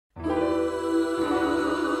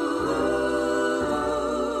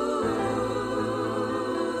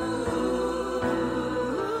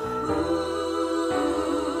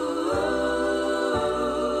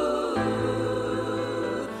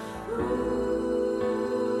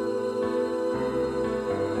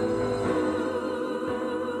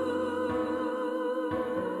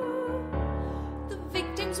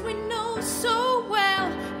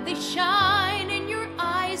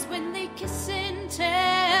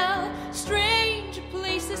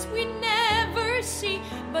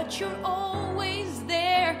but you're always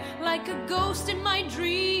there, like a ghost in my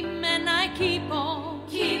dream, and I keep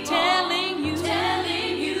telling you,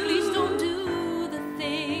 please don't do the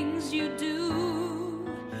things you do.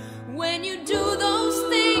 When you do those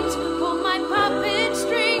things, pull my puppet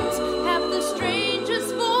strings, have the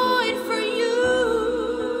strangest void for you.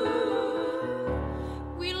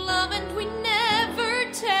 We love and we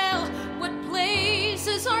never tell what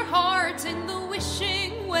places our hearts in the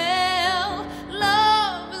wishing well.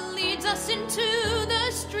 Love leads us into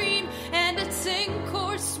the stream, and it's sink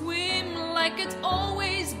or swim like it's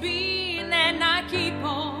always been, and I keep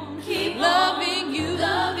loving you.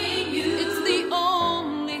 It's the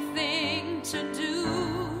only thing to do.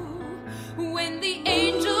 When the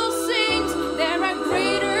angel sings, there are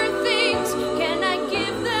greater things. Can I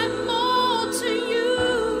give them all to you?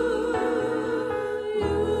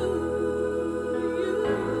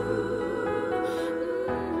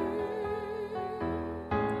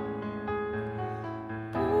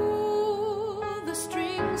 Pull the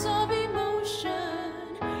strings of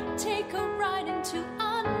emotion, take a ride into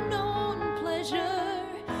unknown pleasure.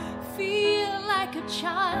 Feel like a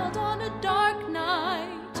child on a dark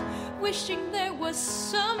night, wishing there was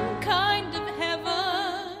some kind of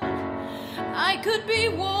heaven. I could be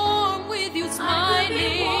warm with you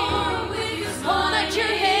smiling, hold at your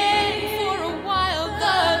hand for a while.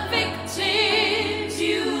 The victims,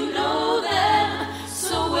 you know them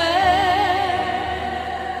so well,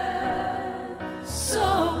 so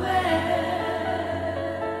well.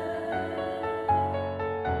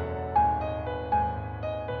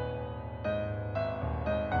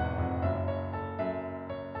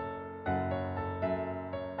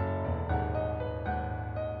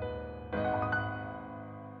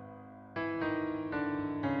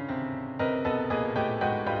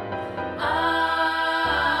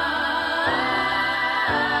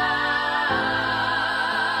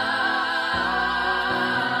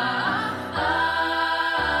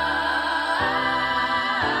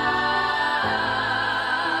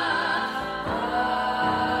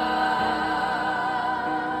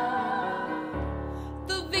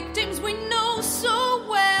 The victims we know so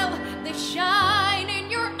well, they shine in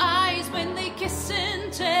your eyes when they kiss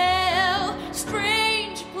and tell.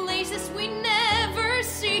 Strange places we never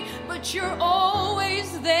see, but you're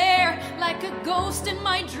always there, like a ghost in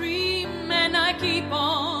my dream, and I keep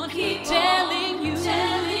telling you,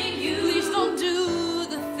 please don't do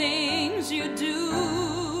the things you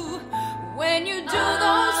do. When you do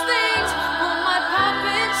those things, pull my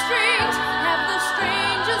puppet strings, have the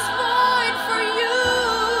strangest void for you.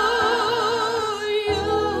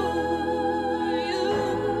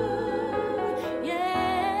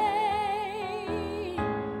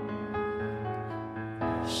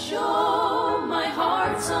 Show my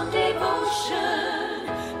heart some devotion,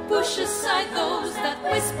 push aside those that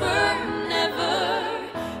whisper never.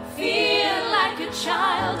 Feel like a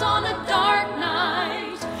child on a dark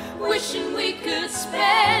night, wishing we could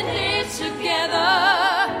spend it together.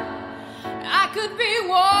 I could be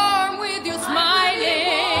warm with your smile.